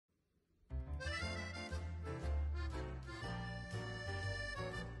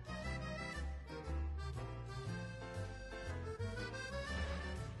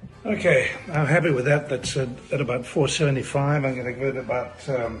Okay, I'm happy with that. That's at about 475. I'm going to give it about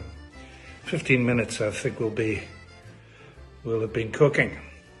 15 minutes. I think we'll have been cooking.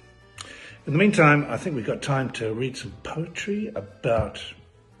 In the meantime, I think we've got time to read some poetry about,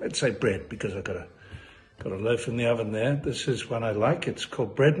 let's say, bread, because I've got a loaf in the oven there. This is one I like. It's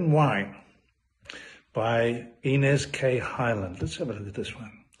called Bread and Wine by Inez K. Hyland. Let's have a look at this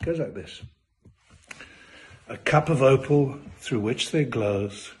one. It goes like this. A cup of opal through which there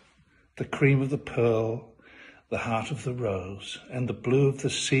glows the cream of the pearl, the heart of the rose, and the blue of the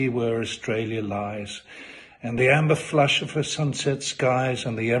sea where Australia lies, and the amber flush of her sunset skies,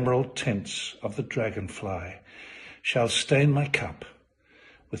 and the emerald tints of the dragonfly shall stain my cup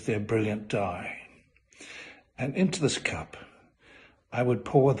with their brilliant dye. And into this cup I would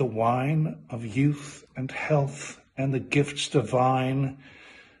pour the wine of youth and health, and the gifts divine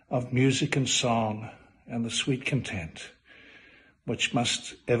of music and song, and the sweet content which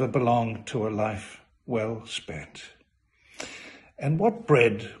must ever belong to a life well spent. And what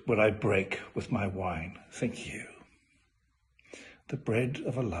bread would I break with my wine, think you? The bread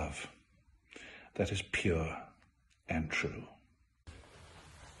of a love that is pure and true.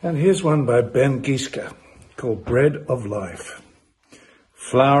 And here's one by Ben Giska called Bread of Life.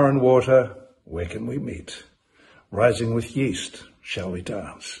 Flour and water, where can we meet? Rising with yeast, shall we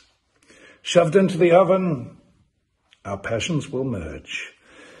dance? Shoved into the oven, our passions will merge.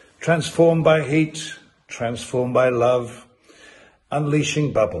 Transformed by heat, transformed by love,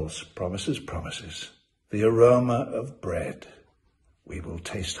 unleashing bubbles, promises, promises. The aroma of bread, we will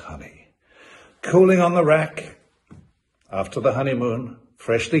taste honey. Cooling on the rack, after the honeymoon,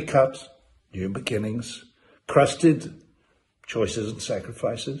 freshly cut, new beginnings, crusted, choices and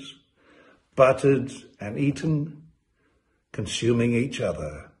sacrifices, buttered and eaten, consuming each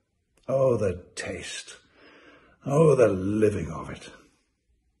other. Oh, the taste. Oh, the living of it.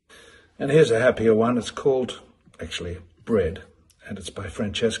 And here's a happier one. It's called, actually, Bread, and it's by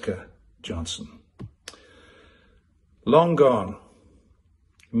Francesca Johnson. Long gone,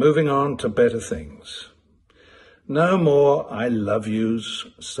 moving on to better things. No more I love yous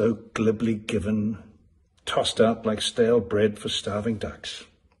so glibly given, tossed out like stale bread for starving ducks.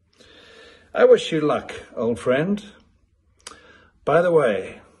 I wish you luck, old friend. By the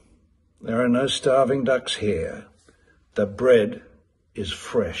way, there are no starving ducks here. The bread is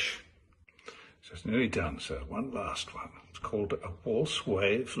fresh. So it's nearly done, so one last one. It's called A Waltz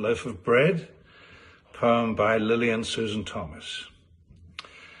Wave, Loaf of Bread, poem by Lillian Susan Thomas.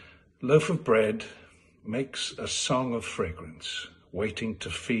 Loaf of bread makes a song of fragrance, waiting to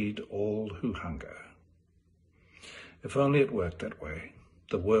feed all who hunger. If only it worked that way,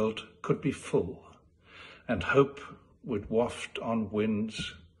 the world could be full, and hope would waft on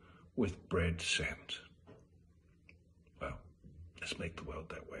winds with bread scent. Well, let's make the world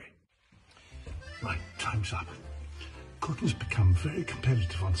that way. Right, time's up. Cooking's become very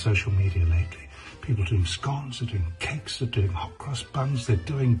competitive on social media lately. People are doing scones, they're doing cakes, they're doing hot cross buns, they're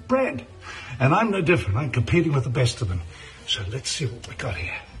doing bread. And I'm no different. I'm competing with the best of them. So let's see what we got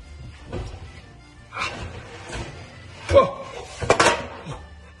here.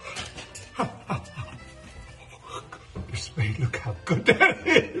 Look how good that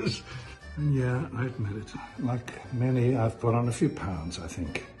is. And yeah, I admit it. Like many, I've put on a few pounds, I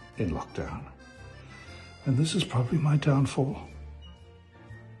think, in lockdown. And this is probably my downfall.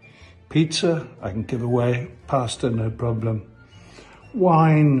 Pizza, I can give away. Pasta, no problem.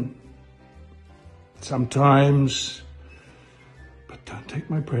 Wine, sometimes. But don't take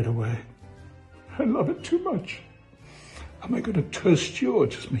my bread away. I love it too much. Am I going to toast you or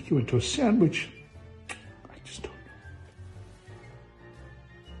just make you into a sandwich?